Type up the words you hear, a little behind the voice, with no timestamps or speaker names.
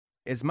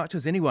As much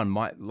as anyone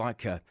might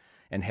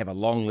and have a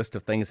long list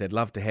of things they'd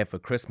love to have for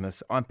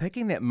Christmas, I'm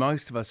picking that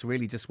most of us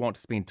really just want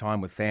to spend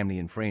time with family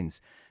and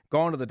friends.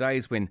 Gone are the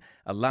days when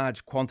a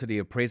large quantity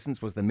of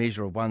presents was the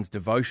measure of one's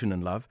devotion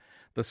and love.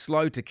 The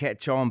slow to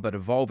catch on but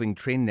evolving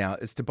trend now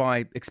is to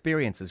buy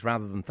experiences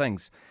rather than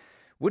things.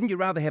 Wouldn't you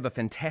rather have a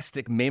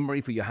fantastic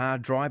memory for your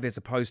hard drive as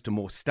opposed to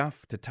more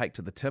stuff to take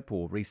to the tip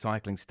or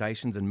recycling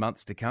stations in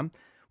months to come?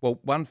 Well,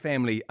 one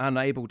family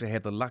unable to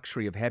have the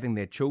luxury of having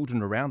their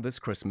children around this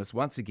Christmas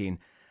once again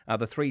are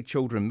the three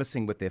children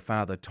missing with their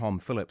father, Tom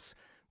Phillips.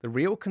 The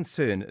real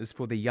concern is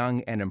for the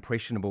young and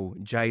impressionable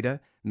Jada,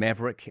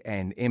 Maverick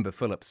and Ember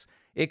Phillips.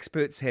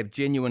 Experts have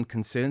genuine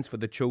concerns for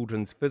the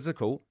children's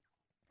physical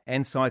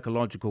and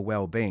psychological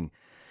well-being.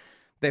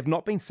 They've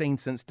not been seen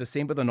since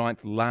December the 9th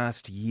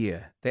last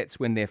year.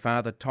 That's when their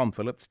father, Tom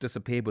Phillips,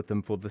 disappeared with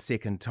them for the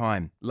second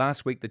time.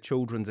 Last week, the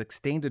children's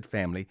extended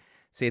family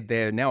said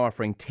they're now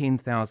offering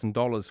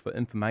 $10,000 for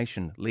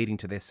information leading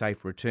to their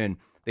safe return.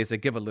 There's a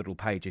Give a Little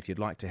page if you'd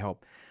like to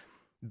help.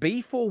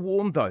 Be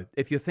forewarned though,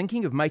 if you're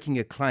thinking of making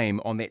a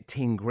claim on that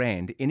 10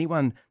 grand,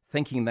 anyone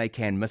thinking they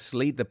can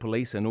mislead the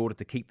police in order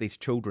to keep these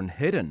children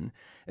hidden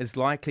is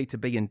likely to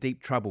be in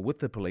deep trouble with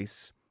the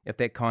police if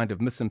that kind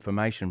of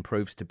misinformation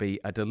proves to be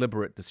a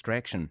deliberate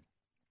distraction.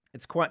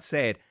 It's quite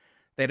sad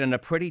that in a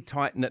pretty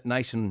tight-knit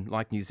nation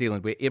like New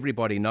Zealand, where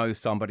everybody knows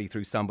somebody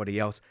through somebody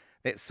else,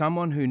 that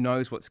someone who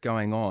knows what's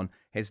going on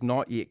has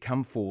not yet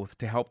come forth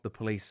to help the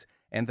police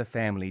and the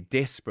family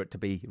desperate to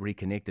be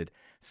reconnected.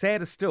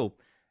 Sadder still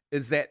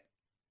is that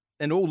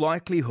in all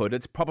likelihood,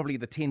 it's probably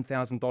the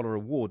 $10,000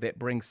 reward that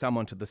brings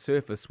someone to the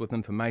surface with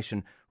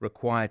information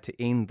required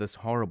to end this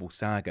horrible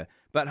saga.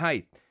 But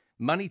hey,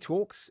 money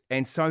talks,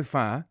 and so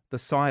far, the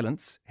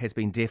silence has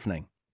been deafening.